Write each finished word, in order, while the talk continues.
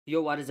Yo,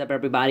 what is up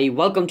everybody?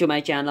 Welcome to my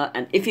channel,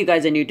 and if you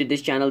guys are new to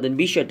this channel, then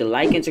be sure to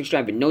like and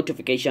subscribe with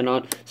notification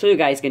on so you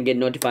guys can get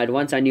notified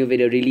once our new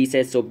video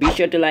releases. So be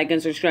sure to like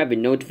and subscribe with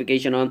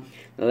notification on.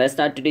 Now let's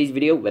start today's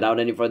video without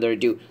any further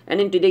ado.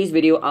 And in today's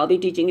video, I'll be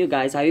teaching you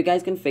guys how you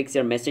guys can fix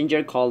your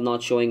messenger call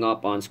not showing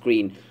up on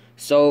screen.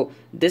 So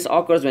this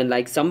occurs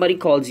when somebody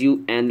calls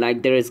you and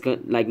there is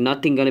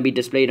nothing gonna be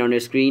displayed on your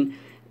screen,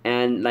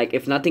 and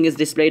if nothing is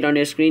displayed on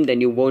your screen,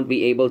 then you won't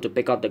be able to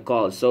pick up the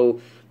call. So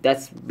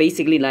that's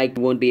basically you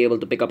won't be able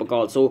to pick up a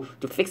call. So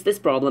to fix this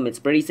problem, it's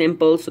pretty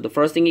simple. So the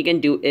first thing you can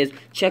do is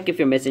check if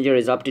your messenger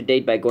is up to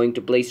date by going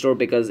to Play Store,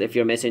 because if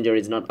your messenger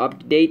is not up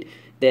to date,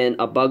 then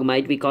a bug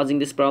might be causing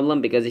this problem.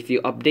 Because if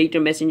you update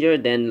your messenger,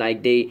 then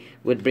they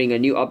would bring a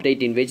new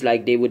update in which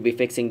they would be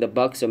fixing the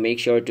bug. So make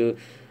sure to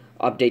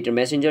update your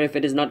messenger if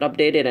it is not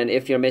updated. And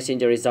if your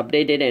messenger is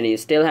updated and you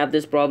still have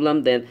this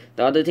problem, then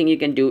the other thing you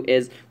can do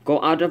is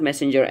go out of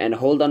messenger and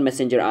hold on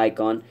messenger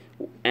icon,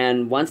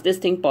 and once this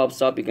thing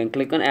pops up, you can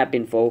click on app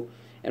info.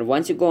 And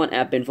once you go on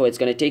app info, it's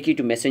going to take you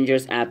to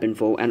messenger's app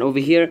info, and over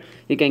here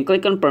you can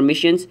click on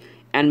permissions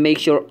and make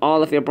sure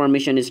all of your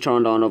permission is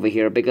turned on over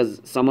here,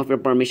 because some of your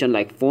permission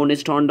phone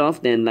is turned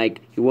off, then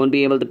you won't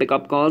be able to pick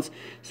up calls.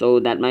 So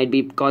that might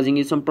be causing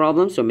you some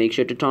problems. So make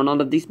sure to turn all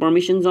of these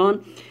permissions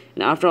on.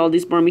 And after all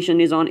this permission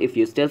is on, if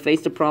you still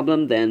face the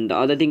problem, then the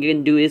other thing you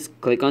can do is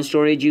click on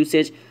storage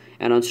usage,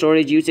 and on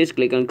storage usage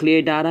click on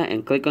clear data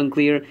and click on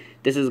clear.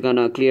 This is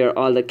gonna clear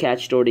all the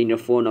cache stored in your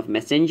phone of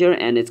messenger,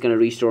 and it's gonna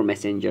restore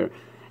messenger.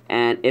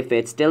 And if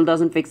it still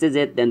doesn't fixes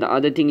it, then the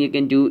other thing you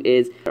can do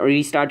is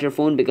restart your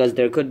phone, because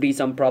there could be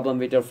some problem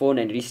with your phone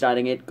and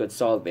restarting it could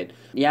solve it.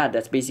 Yeah,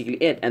 that's basically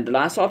it. And the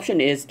last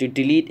option is to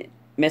delete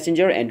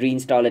messenger and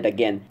reinstall it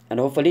again, and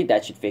hopefully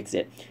that should fix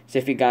it. So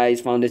if you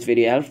guys found this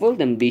video helpful,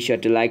 then be sure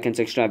to like and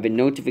subscribe with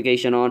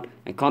notification on,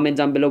 and comment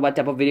down below what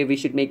type of video we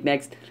should make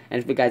next.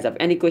 And if you guys have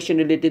any question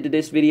related to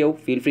this video,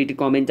 feel free to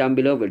comment down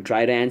below. We'll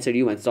try to answer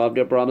you and solve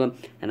your problem.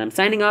 And I'm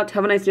signing out.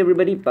 Have a nice day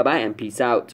everybody. Bye bye and peace out.